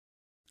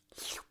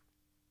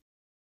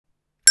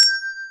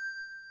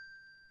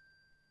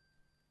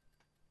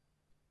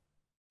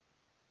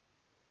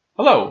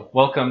Hello,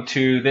 welcome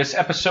to this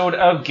episode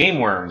of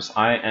Gameworms.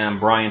 I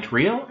am Bryant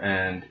Real,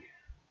 and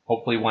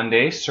hopefully one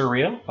day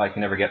Surreal, if I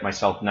can ever get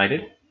myself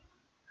knighted.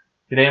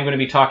 Today I'm going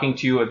to be talking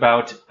to you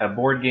about a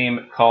board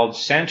game called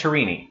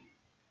Santorini.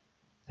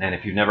 And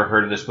if you've never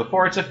heard of this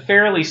before, it's a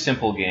fairly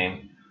simple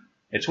game.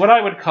 It's what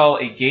I would call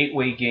a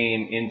gateway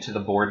game into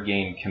the board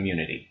game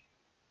community.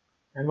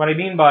 And what I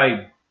mean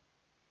by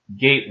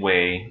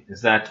gateway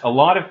is that a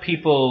lot of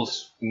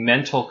people's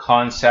mental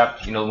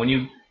concept, when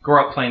you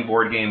grow up playing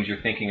board games,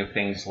 you're thinking of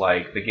things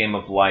like the game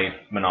of life,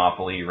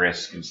 Monopoly,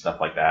 Risk, and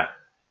stuff like that,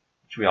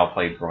 which we all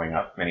played growing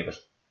up. Many of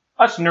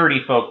us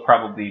nerdy folk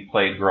probably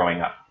played growing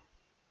up.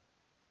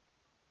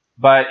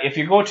 But if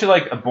you go to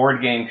like a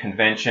board game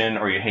convention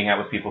or you hang out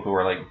with people who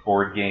are like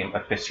board game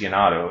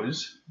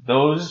aficionados,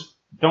 those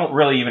don't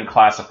really even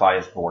classify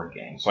as board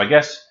games. So I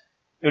guess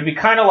it would be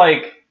kind of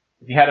like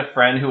if you had a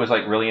friend who was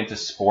like really into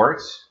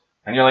sports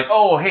and you're like,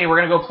 oh, hey, we're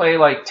going to go play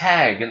like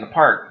tag in the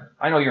park.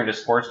 I know you're into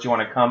sports. Do you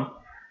want to come?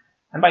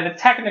 And by the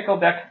technical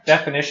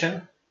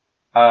definition,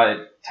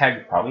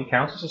 tag probably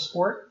counts as a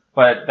sport,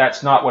 but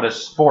that's not what a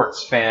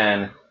sports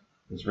fan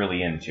is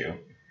really into.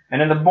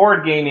 And in the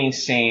board gaming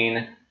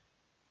scene,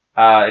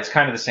 it's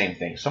kind of the same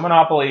thing. So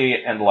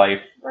Monopoly and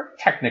Life are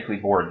technically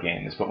board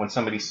games, but when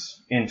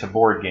somebody's into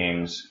board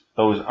games,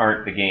 those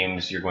aren't the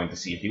games you're going to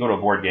see. If you go to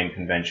a board game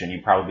convention,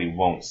 you probably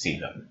won't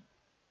see them.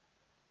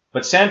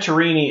 But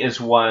Santorini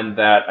is one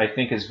that I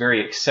think is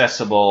very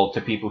accessible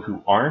to people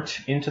who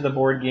aren't into the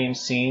board game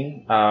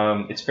scene.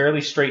 It's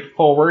fairly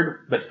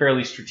straightforward, but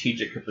fairly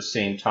strategic at the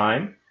same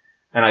time.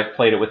 And I've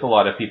played it with a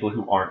lot of people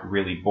who aren't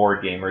really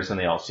board gamers, and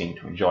they all seem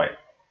to enjoy it.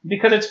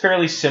 Because it's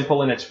fairly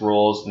simple in its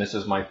rules, and this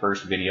is my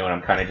first video, and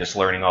I'm kind of just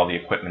learning all the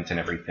equipment and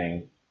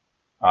everything,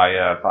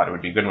 I thought it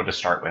would be a good one to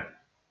start with.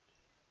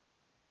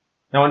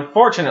 Now,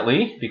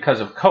 unfortunately, because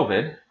of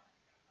COVID,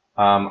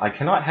 I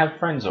cannot have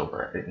friends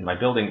over. My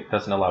building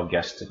doesn't allow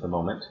guests at the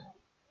moment.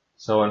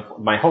 So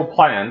my whole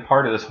plan,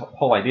 part of this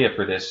whole idea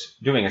for this,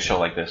 doing a show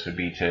like this, would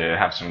be to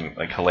have some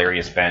like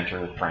hilarious banter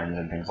with friends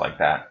and things like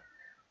that.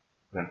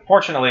 But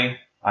unfortunately,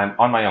 I'm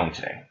on my own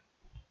today.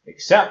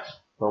 Except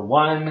for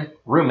one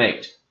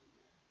roommate,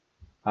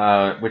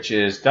 which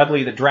is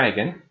Dudley the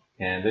Dragon.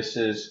 And this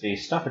is a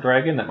stuffed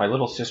dragon that my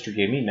little sister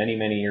gave me many,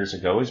 many years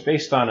ago. It's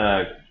based on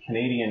a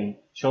Canadian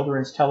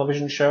children's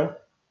television show.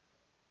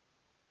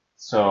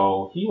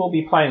 So he will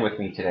be playing with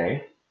me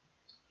today.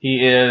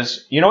 He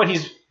is,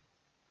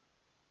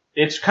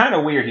 it's kind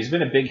of weird. He's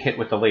been a big hit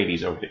with the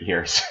ladies over the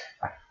years.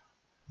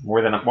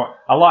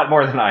 A lot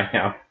more than I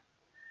am.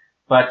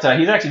 But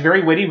he's actually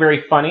very witty,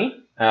 very funny.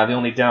 The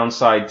only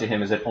downside to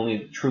him is that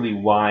only truly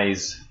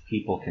wise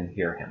people can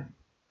hear him.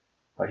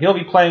 But he'll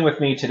be playing with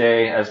me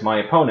today as my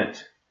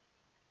opponent.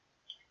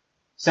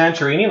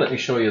 Santorini, let me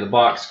show you the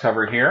box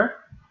cover here.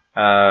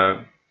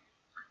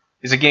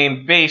 Is a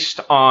game based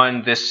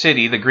on this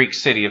city, the Greek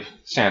city of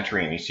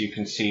Santorini. So you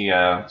can see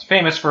it's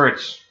famous for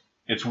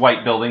its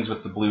white buildings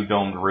with the blue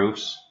domed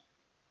roofs.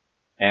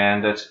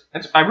 And it's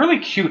a really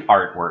cute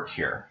artwork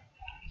here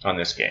on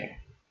this game.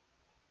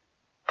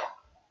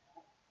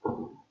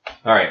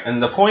 Alright,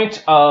 and the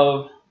point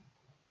of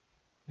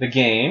the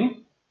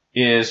game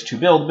is to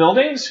build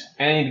buildings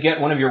and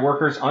get one of your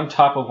workers on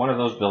top of one of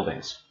those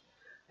buildings.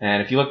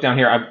 And if you look down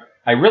here,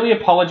 I really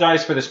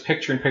apologize for this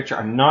picture-in-picture.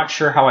 I'm not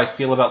sure how I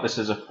feel about this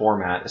as a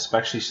format,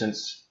 especially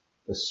since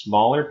the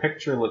smaller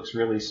picture looks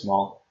really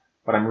small.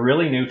 But I'm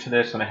really new to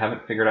this, and I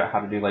haven't figured out how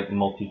to do like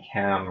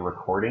multicam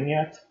recording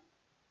yet.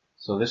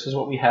 So this is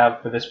what we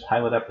have for this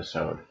pilot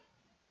episode.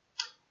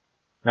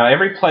 Now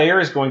every player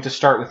is going to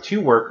start with 2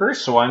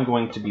 workers, so I'm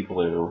going to be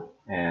blue,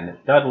 and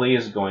Dudley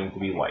is going to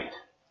be white.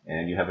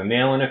 And you have a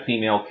male and a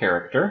female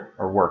character,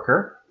 or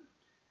worker.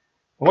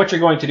 And what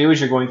you're going to do is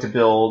you're going to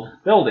build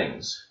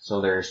buildings.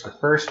 So there's the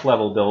first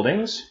level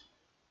buildings,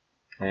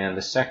 and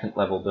the second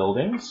level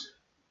buildings,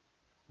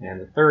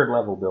 and the third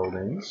level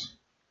buildings,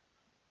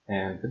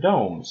 and the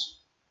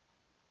domes.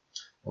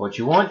 What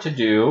you want to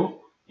do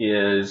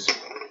is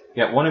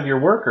get one of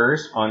your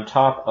workers on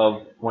top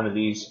of one of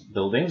these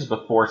buildings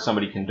before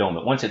somebody can dome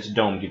it. Once it's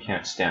domed, you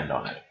can't stand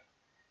on it.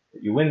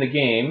 But you win the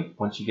game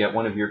once you get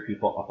one of your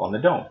people up on the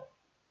dome.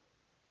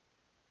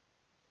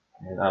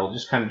 And I will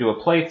just kind of do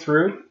a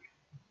playthrough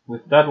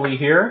with Dudley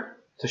here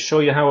to show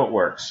you how it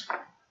works.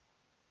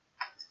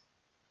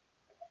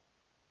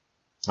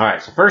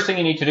 Alright, so first thing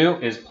you need to do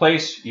is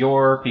place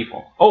your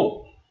people.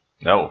 Oh,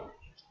 no.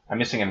 I'm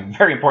missing a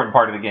very important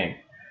part of the game.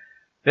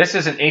 This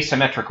is an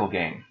asymmetrical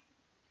game.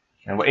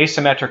 And what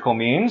asymmetrical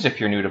means, if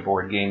you're new to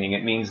board gaming,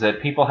 it means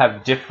that people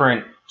have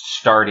different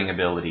starting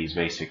abilities,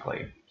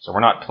 basically. So we're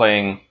not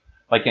playing,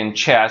 like in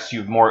chess,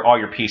 all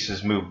your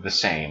pieces move the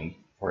same,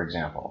 for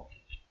example.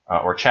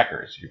 Or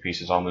checkers, your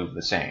pieces all move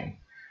the same.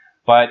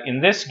 But in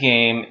this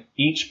game,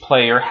 each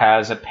player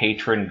has a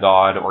patron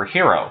god or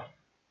hero.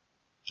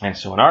 And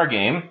so in our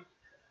game,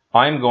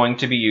 I'm going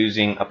to be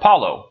using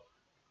Apollo.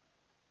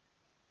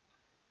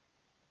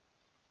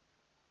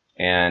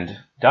 And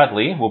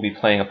Dudley will be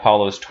playing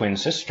Apollo's twin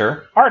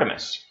sister,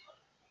 Artemis.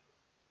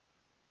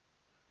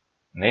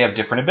 And they have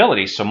different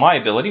abilities. So my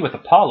ability with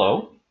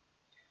Apollo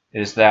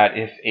is that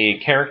if a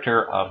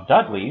character of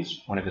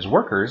Dudley's, one of his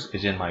workers,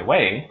 is in my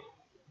way,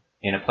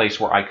 in a place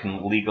where I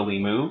can legally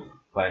move,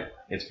 but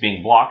it's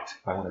being blocked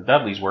by one of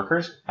Dudley's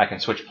workers, I can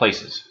switch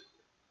places.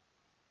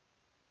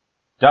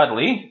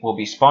 Dudley will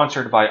be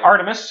sponsored by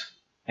Artemis,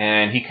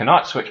 and he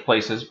cannot switch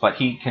places, but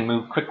he can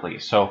move quickly.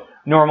 So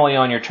normally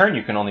on your turn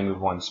you can only move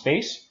one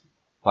space,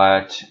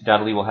 but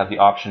Dudley will have the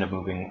option of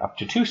moving up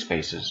to 2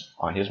 spaces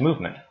on his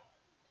movement.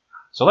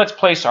 So let's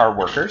place our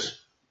workers.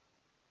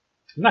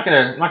 I'm not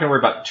gonna worry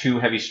about too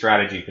heavy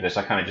strategy for this.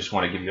 I kind of just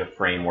want to give you a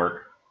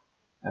framework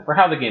for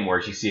how the game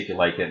works. You see if you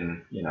like it,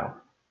 and you know,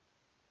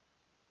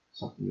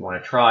 something you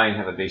want to try and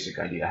have a basic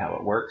idea how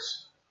it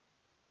works.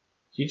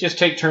 So you just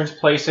take turns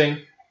placing.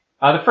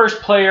 The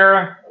first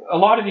player, a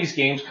lot of these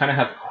games kind of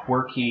have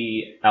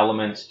quirky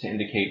elements to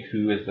indicate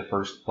who is the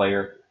first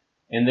player.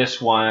 In this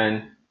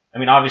one, I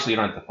mean, obviously you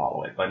don't have to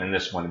follow it, but in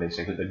this one,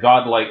 basically,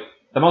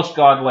 the most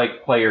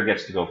godlike player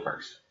gets to go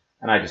first.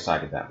 And I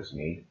decided that was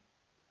me.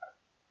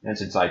 And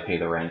since I pay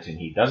the rent and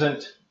he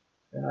doesn't,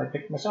 then I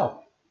picked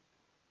myself.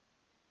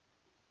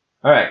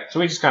 Alright, so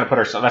we just kind of put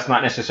ourselves, that's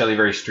not necessarily a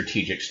very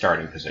strategic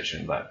starting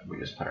position, but we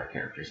just put our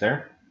characters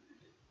there.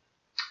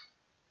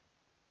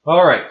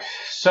 Alright,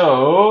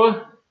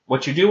 so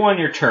what you do on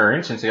your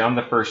turn, since I'm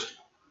the first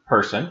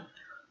person,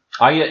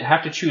 I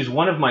have to choose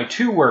one of my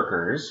 2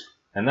 workers,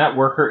 and that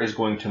worker is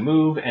going to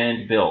move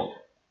and build.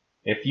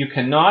 If you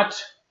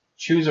cannot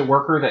choose a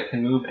worker that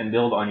can move and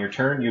build on your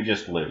turn, you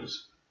just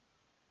lose.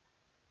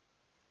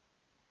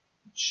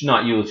 It's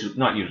not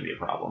usually a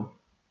problem.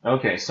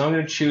 Okay, so I'm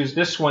going to choose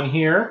this one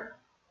here,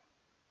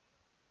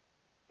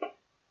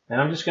 and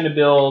I'm just going to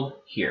build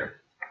here.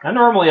 Now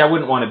normally I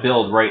wouldn't want to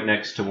build right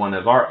next to one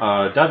of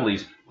our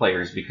Dudley's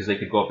players because they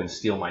could go up and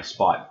steal my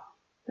spot.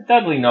 But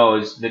Dudley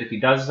knows that if he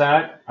does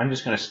that, I'm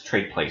just going to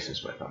trade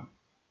places with him.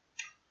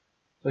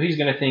 So he's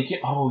going to think,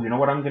 oh, you know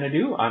what I'm going to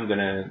do? I'm going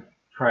to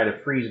try to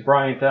freeze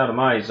Bryant out of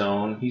my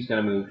zone. He's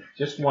going to move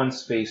just 1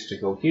 space to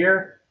go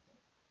here.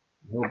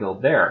 He'll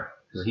build there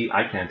because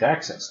I can't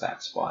access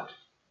that spot.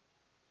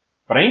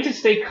 But I need to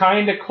stay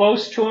kind of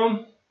close to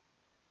him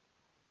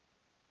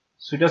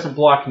so he doesn't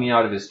block me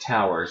out of his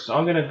tower. So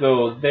I'm going to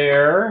go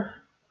there.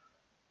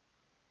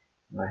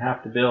 And I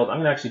have to build. I'm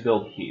going to actually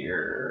build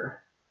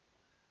here.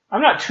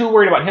 I'm not too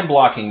worried about him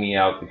blocking me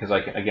out because,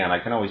 I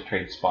can always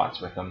trade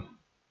spots with him.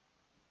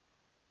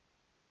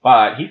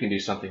 But he can do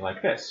something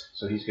like this.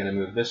 So he's going to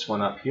move this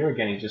one up here.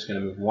 Again, he's just going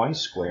to move 1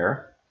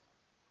 square.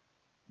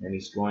 And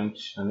he's going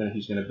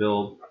to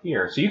build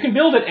here. So you can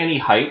build at any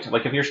height.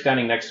 Like if you're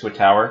standing next to a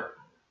tower,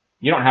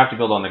 you don't have to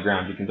build on the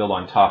ground. You can build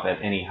on top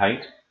at any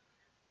height.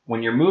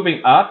 When you're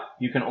moving up,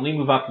 you can only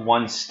move up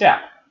 1 step.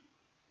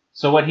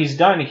 So what he's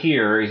done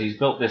here is he's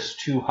built this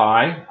too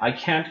high. I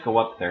can't go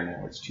up there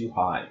now. It's too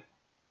high.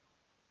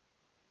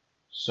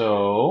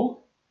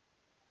 So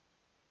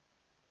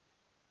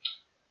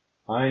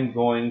I'm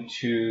going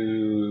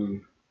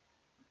to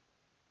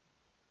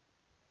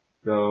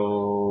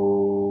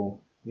go,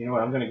 you know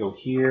what, I'm going to go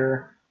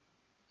here.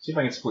 See if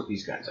I can split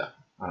these guys up.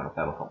 I don't know if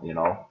that'll help me at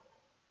all.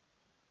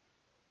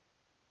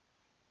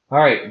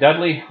 Alright,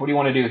 Dudley, what do you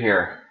want to do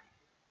here?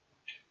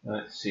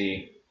 Let's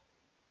see.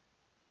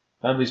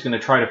 Dudley's going to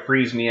try to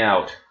freeze me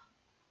out.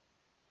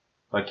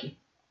 Like, he's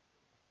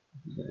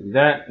going to do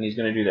that, and he's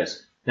going to do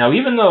this. Now,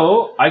 even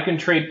though I can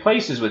trade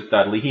places with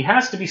Dudley, he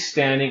has to be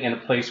standing in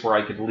a place where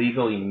I could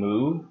legally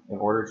move in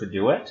order to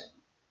do it.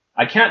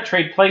 I can't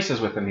trade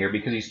places with him here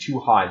because he's too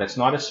high. That's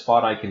not a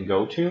spot I can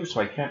go to, so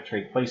I can't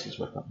trade places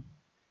with him.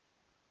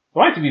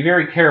 So I have to be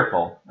very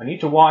careful. I need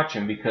to watch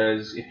him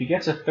because if he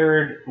gets a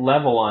 3rd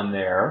level on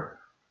there,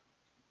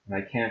 and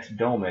I can't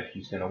dome it,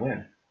 he's going to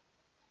win.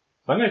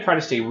 So I'm going to try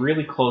to stay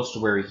really close to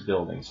where he's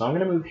building. So I'm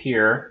going to move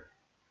here.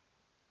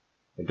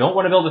 I don't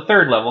want to build a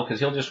 3rd level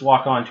because he'll just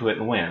walk onto it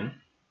and win.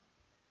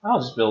 I'll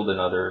just build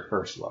another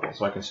 1st level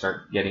so I can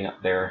start getting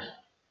up there.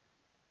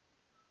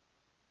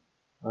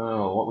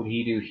 Oh, what would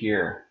he do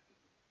here?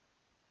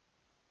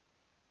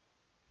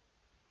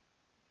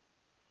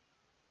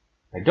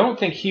 I don't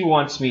think he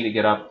wants me to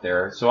get up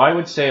there. So I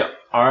would say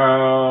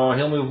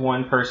he'll move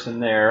 1 person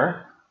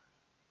there.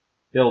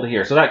 Build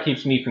here. So that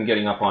keeps me from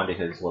getting up onto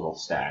his little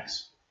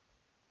stacks.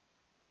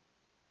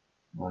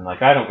 And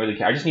like, I don't really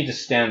care. I just need to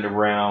stand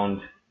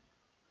around.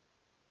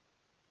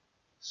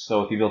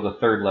 So if he builds a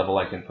 3rd level,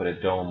 I can put a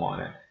dome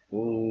on it.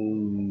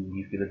 Ooh,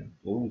 he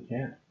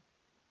can't.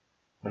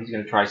 But he's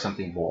going to try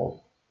something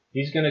bold.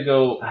 He's going to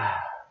go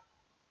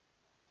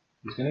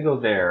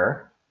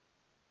there.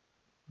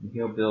 And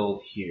he'll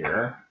build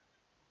here.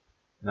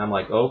 And I'm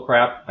like, oh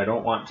crap, I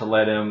don't want to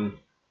let him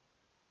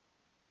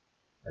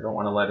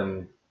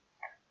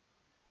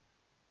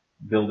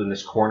build in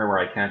this corner where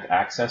I can't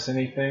access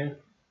anything.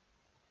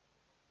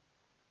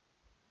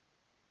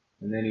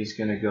 And then he's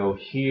going to go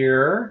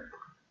here.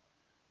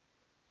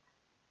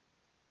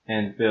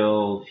 And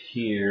build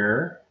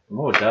here.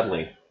 Oh,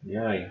 Dudley.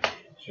 Yeah,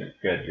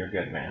 you're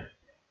good, man.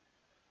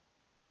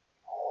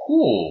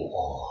 Ooh.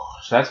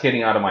 So that's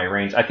getting out of my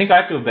range. I think I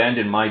have to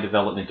abandon my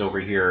development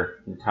over here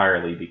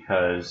entirely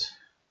because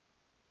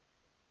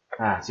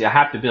See, I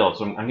have to build,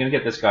 so I'm going to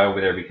get this guy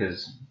over there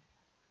because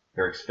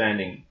they're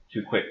expanding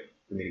too quick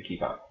for me to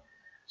keep up.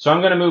 So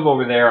I'm going to move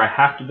over there. I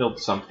have to build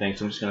something,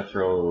 so I'm just going to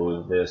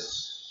throw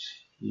this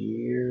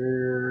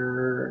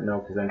here. No,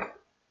 because then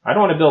I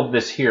don't want to build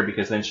this here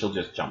because then she'll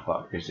just jump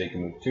up because they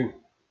can move two.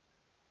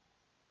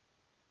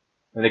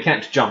 Well, they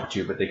can't jump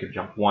two, but they could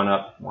jump one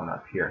up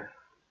here.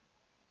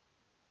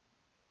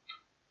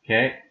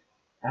 Okay.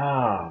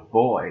 Ah,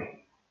 boy.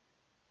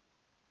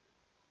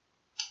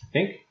 I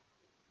think.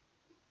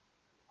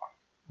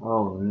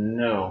 Oh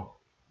no.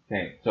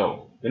 Okay,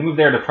 so they move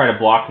there to try to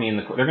block me in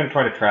the. They're going to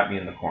try to trap me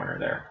in the corner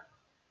there.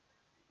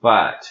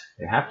 But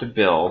they have to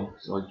build.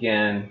 So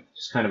again,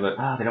 just kind of a.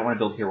 They don't want to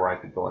build here where I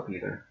could go up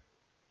either.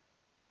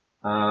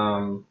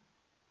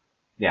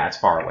 Yeah, it's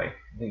far away.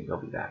 I think they'll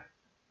do that.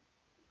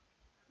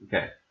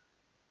 Okay.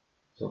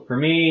 So for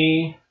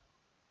me,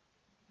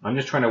 I'm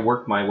just trying to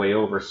work my way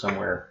over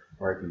somewhere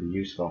where I can be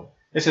useful.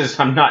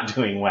 I'm not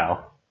doing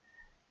well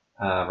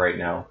right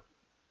now.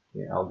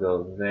 Okay, I'll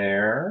go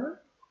there.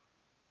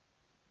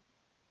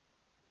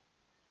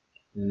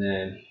 And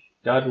then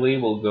Dudley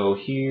will go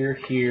here,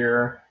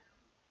 here,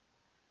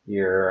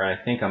 here. I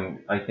think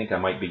I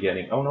might be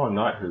getting. Oh no, I'm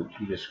not Hoop.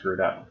 He just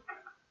screwed up.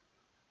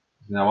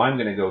 Now I'm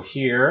going to go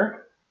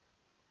here,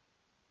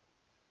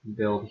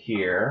 build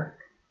here,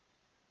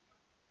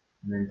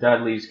 and then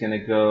Dudley's going to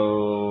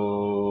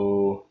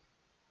go.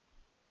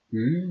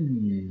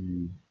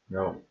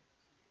 No.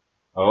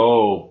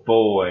 Oh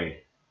boy.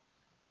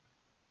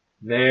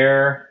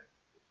 There.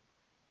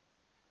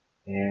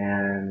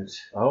 And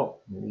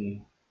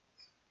maybe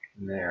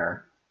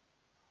there.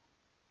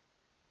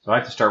 So I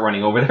have to start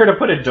running over there to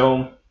put a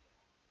dome.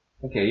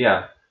 Okay,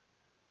 yeah.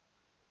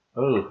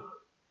 Oh,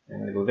 I'm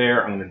going to go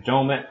there. I'm going to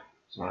dome it,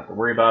 so I don't have to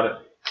worry about it.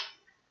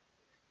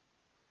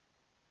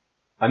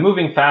 I'm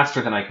moving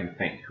faster than I can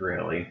think,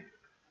 really.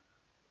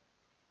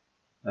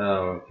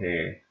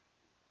 Okay.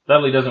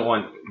 Dudley doesn't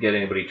want to get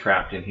anybody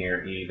trapped in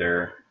here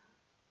either.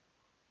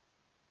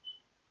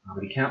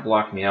 But he can't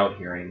block me out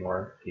here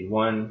anymore. Okay,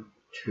 1,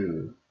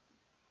 2.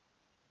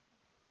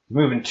 He's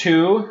moving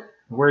 2.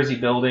 Where is he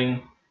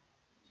building?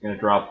 He's going to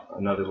drop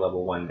another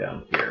level 1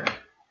 down here.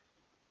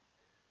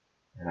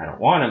 And I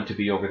don't want him to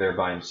be over there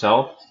by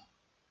himself.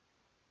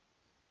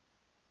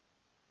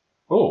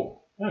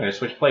 Oh, I'm going to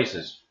switch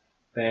places.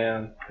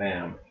 Bam,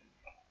 bam.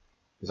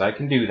 Because I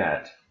can do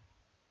that.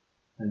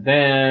 And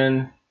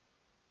then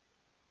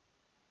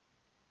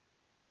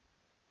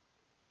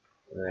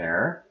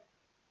there.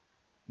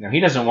 Now he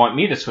doesn't want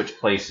me to switch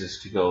places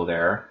to go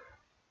there.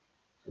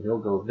 So he'll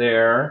go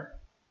there.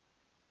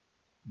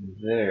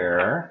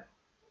 There.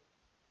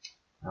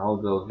 I'll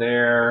go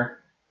there.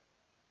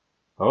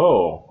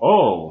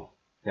 Oh.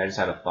 Okay, I just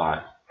had a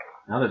thought.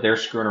 Now that they're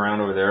screwing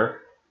around over there,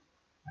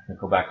 I can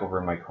go back over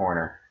in my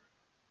corner.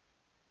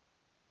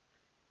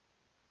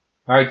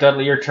 Alright,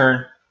 Dudley, your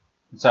turn.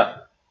 What's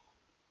up?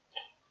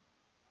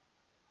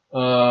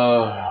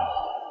 Boy.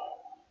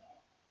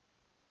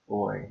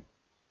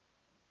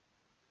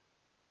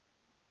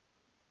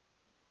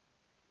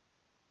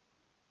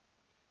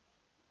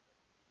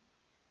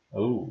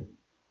 Oh.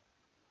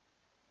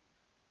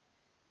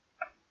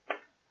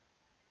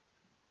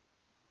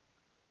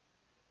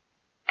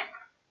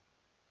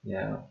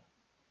 Yeah.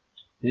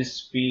 His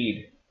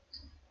speed.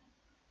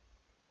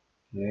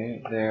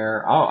 Okay,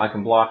 there. Oh, I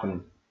can block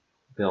and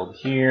build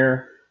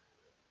here.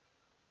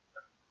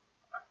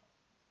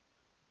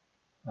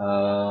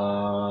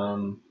 Oh.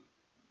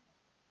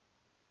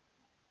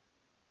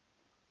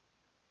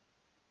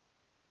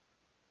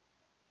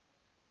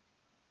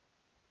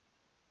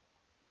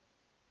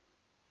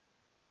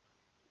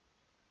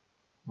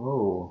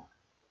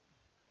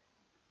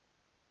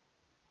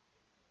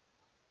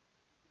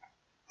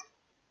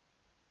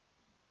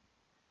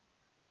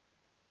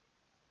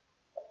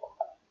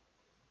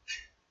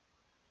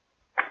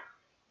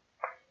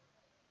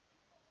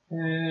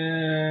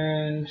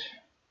 And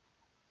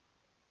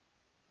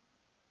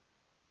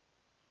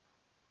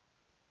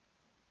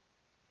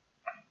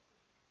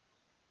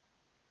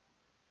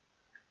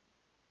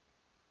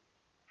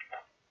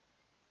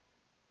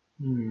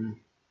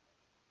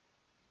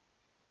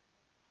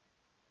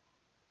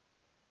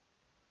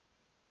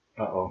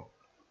uh-oh.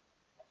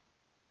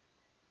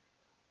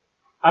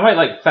 I might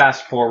like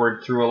fast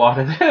forward through a lot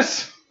of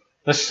this.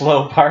 The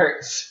slow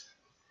parts.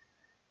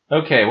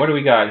 Okay, what do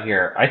we got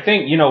here? I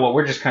think, you know what,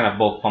 we're just kind of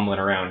both fumbling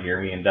around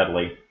here, me and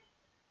Dudley.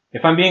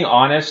 If I'm being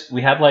honest,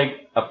 we had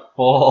like I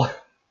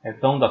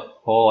filmed a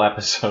full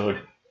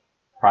episode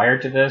prior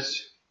to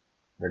this,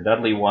 where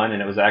Dudley won,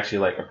 and it was actually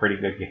like a pretty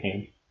good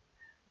game.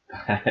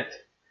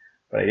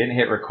 But I didn't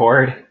hit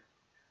record.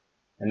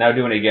 And now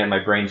doing it again,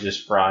 my brain's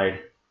just fried.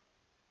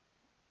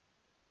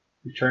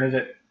 Whose turn is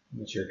it?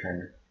 It's your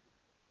turn.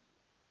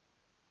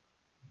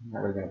 I'm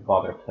not really going to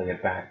bother to play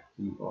it back.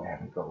 You go ahead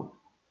and go.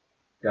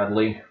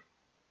 Dudley.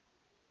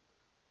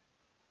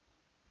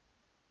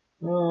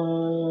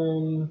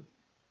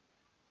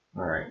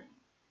 Alright.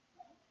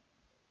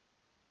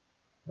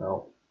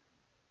 Well,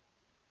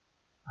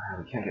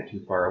 we can't get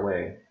too far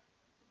away.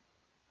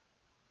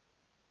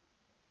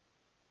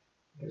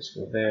 Just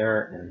go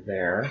there and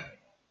there.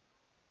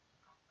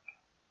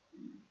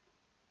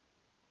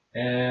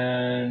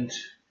 And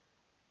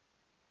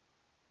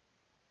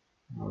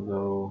I'll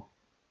go...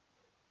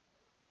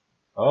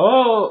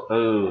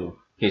 Oh!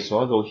 Okay, so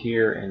I'll go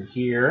here and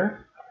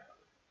here.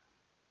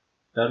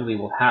 Dudley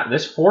will have...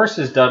 This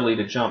forces Dudley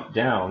to jump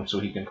down so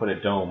he can put a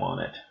dome on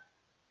it.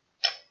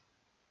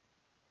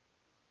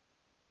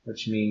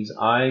 Which means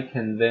I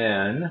can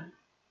then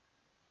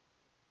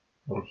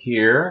go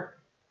here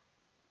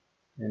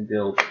and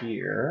build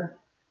here.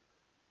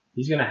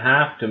 He's going to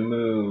have to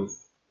move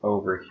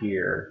over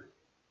here.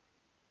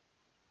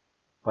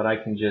 But I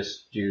can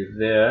just do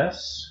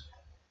this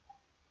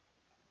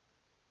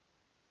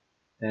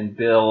and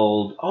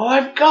build... Oh,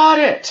 I've got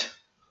it!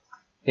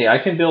 Okay, I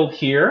can build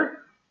here.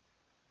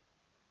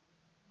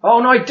 Oh,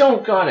 no, I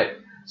don't got it.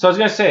 So I was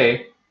going to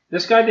say,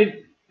 this guy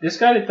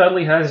that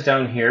Dudley has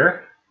down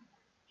here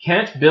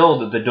can't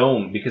build the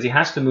dome because he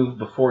has to move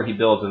before he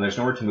builds, and there's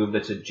nowhere to move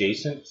that's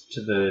adjacent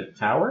to the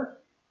tower.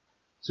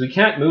 So we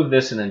can't move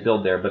this and then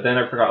build there. But then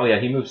I forgot, oh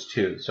yeah, he moves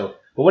too. So,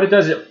 but what it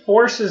does, it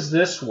forces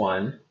this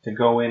one to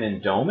go in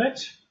and dome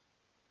it.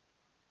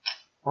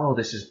 Oh,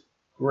 this is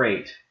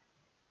great.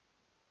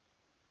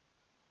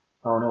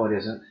 Oh, no, it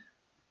isn't.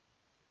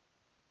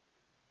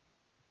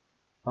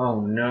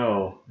 Oh,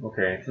 no.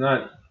 Okay, it's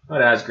not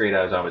as great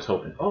as I was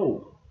hoping.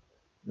 Oh,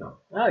 no.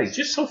 Ah, he's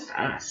just so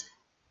fast.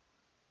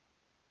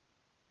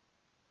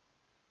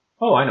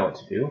 Oh, I know what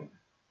to do.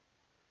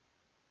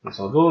 Okay,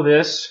 so I'll go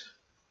this,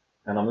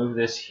 and I'll move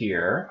this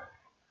here.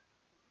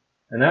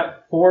 And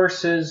that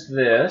forces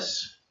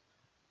this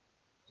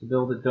to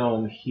build a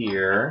dome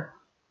here.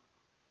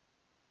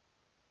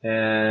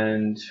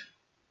 And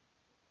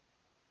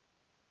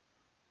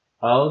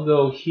I'll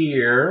go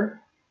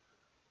here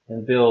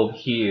and build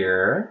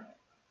here.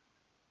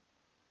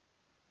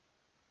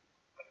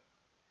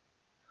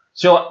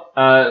 So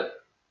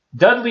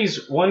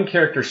Dudley's one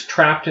character's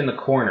trapped in the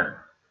corner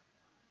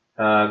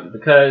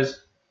because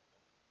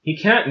he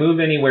can't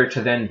move anywhere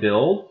to then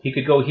build. He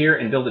could go here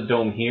and build a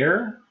dome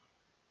here.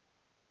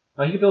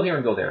 He could build here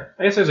and go there.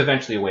 I guess there's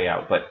eventually a way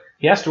out, but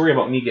he has to worry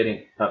about me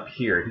getting up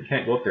here. He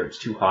can't go up there. It's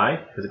too high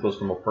because it goes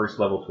from a first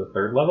level to a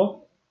third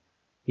level.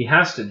 He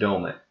has to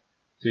dome it.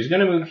 So he's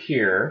going to move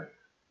here,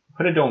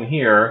 put a dome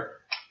here,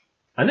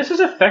 and this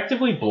is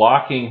effectively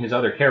blocking his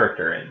other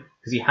character in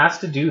because he has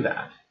to do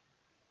that.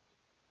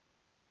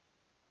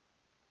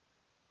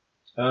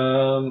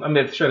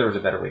 I'm sure there was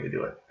a better way to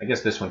do it. I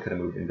guess this one could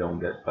have moved and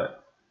domed it,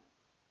 but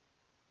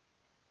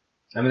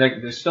I mean,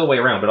 there's still a way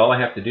around, but all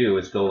I have to do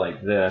is go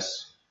like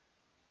this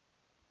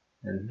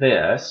and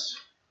this.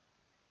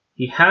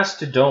 He has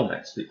to dome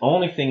it. So the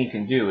only thing he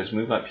can do is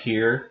move up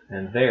here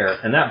and there,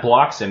 and that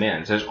blocks him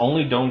in. So there's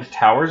only domed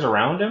towers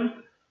around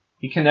him.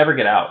 He can never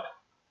get out.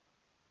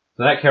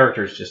 So that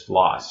character is just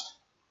lost,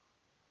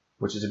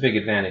 which is a big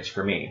advantage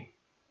for me.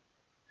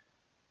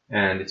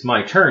 And it's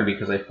my turn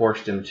because I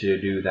forced him to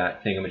do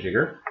that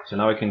thingamajigger. So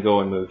now I can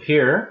go and move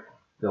here,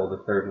 build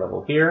a third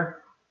level here.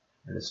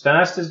 And as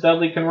fast as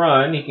Dudley can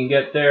run, he can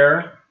get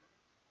there.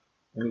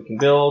 And we can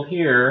build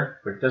here,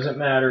 but it doesn't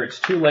matter. It's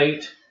too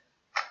late.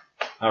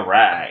 All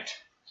right.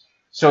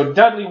 So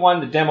Dudley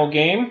won the demo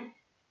game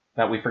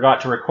that we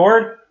forgot to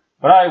record,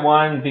 but I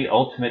won the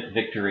ultimate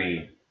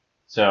victory.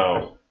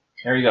 So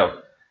there you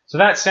go. So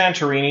that's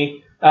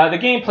Santorini. The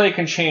gameplay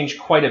can change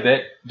quite a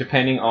bit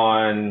depending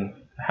on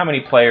how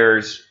many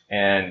players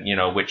and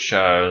which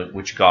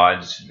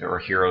gods or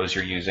heroes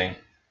you're using.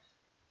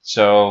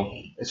 So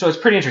it's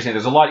pretty interesting.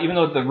 There's a lot, even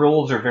though the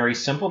rules are very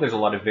simple, there's a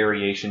lot of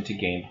variation to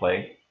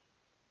gameplay.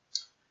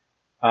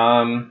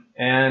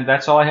 And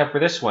that's all I have for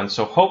this one.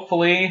 So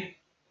hopefully,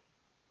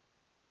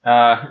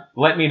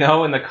 let me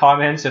know in the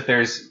comments if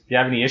you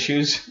have any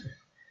issues.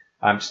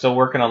 I'm still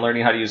working on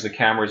learning how to use the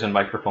cameras and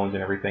microphones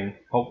and everything.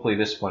 Hopefully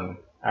this one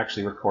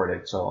actually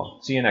recorded. So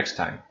I'll see you next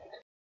time.